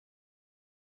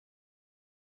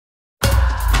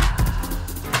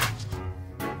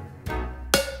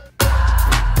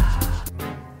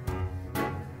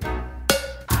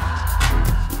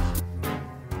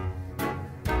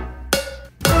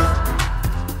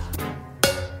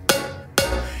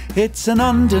It's an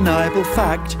undeniable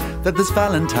fact that this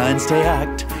Valentine's Day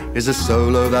act is a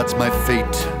solo, that's my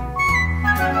fate.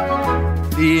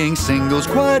 Being single's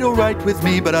quite alright with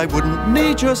me, but I wouldn't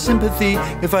need your sympathy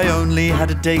if I only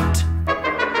had a date.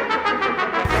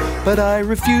 But I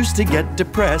refuse to get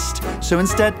depressed, so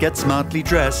instead get smartly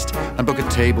dressed and book a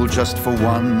table just for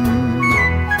one.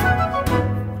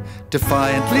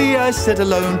 Defiantly I sit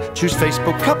alone, choose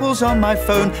Facebook couples on my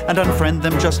phone and unfriend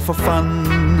them just for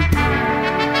fun.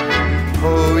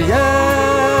 Oh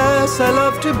yes, I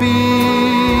love to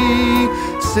be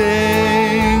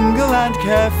single and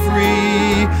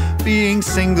carefree. Being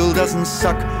single doesn't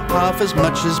suck half as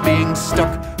much as being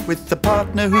stuck with the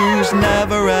partner who's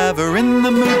never ever in the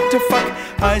mood to fuck.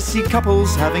 I see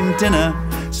couples having dinner,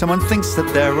 someone thinks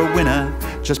that they're a winner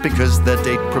just because their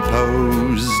date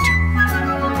proposed.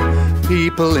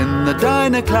 People in the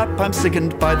diner clap, I'm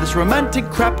sickened by this romantic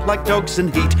crap. Like dogs in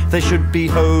heat, they should be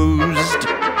hosed.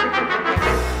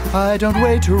 I don't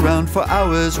wait around for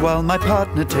hours while my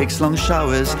partner takes long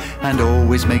showers and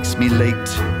always makes me late.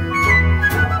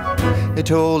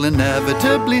 It all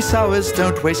inevitably sours.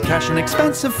 Don't waste cash on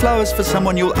expensive flowers for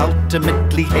someone you'll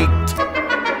ultimately hate.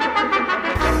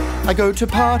 I go to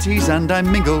parties and I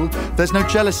mingle. There's no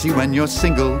jealousy when you're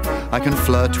single. I can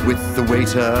flirt with the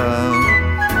waiter.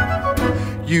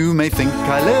 You may think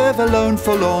I live alone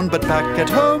forlorn, but back at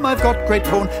home I've got great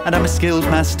porn and I'm a skilled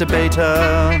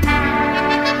masturbator.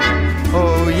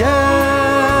 Oh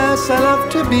yes, I love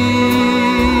to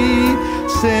be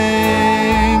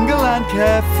single and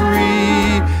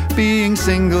carefree. Being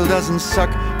single doesn't suck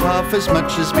half as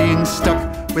much as being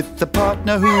stuck with the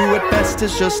partner who at best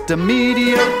is just a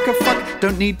mediocre fuck.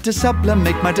 Don't need to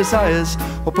sublimate my desires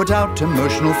or put out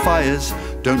emotional fires.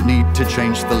 Don't need to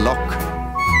change the lock.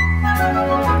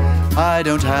 I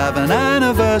don't have an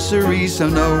anniversary, so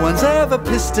no one's ever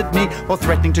pissed at me or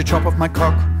threatening to chop off my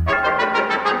cock.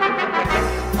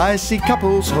 I see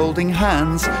couples holding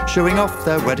hands, showing off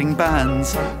their wedding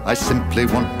bands. I simply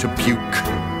want to puke.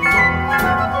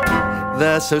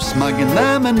 They're so smug in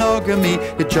their monogamy,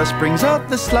 it just brings out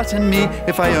the slut in me.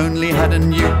 If I only had a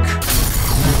nuke.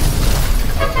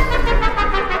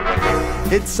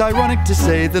 It's ironic to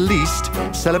say the least,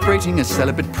 celebrating a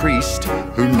celibate priest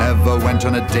who never went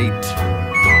on a date.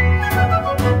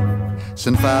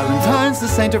 St. Valentine's, the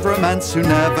saint of romance, who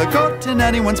never got in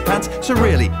anyone's pants. So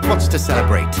really, what's to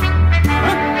celebrate?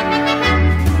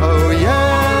 Oh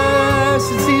yes,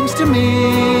 it seems to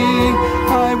me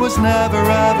I was never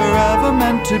ever ever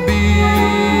meant to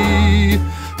be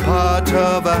part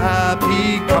of a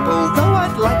happy couple, though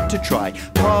I'd like to try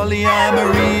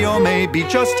polyamory or maybe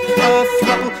just a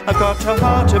throuple. I've got a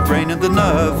heart, a brain and the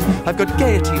nerve. I've got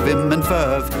gaiety, vim and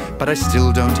verve, but I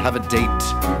still don't have a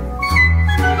date.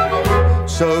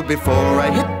 So before I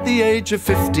hit the age of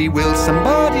 50, will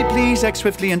somebody please act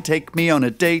swiftly and take me on a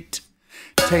date?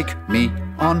 Take me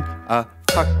on a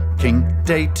fucking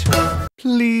date,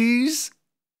 please?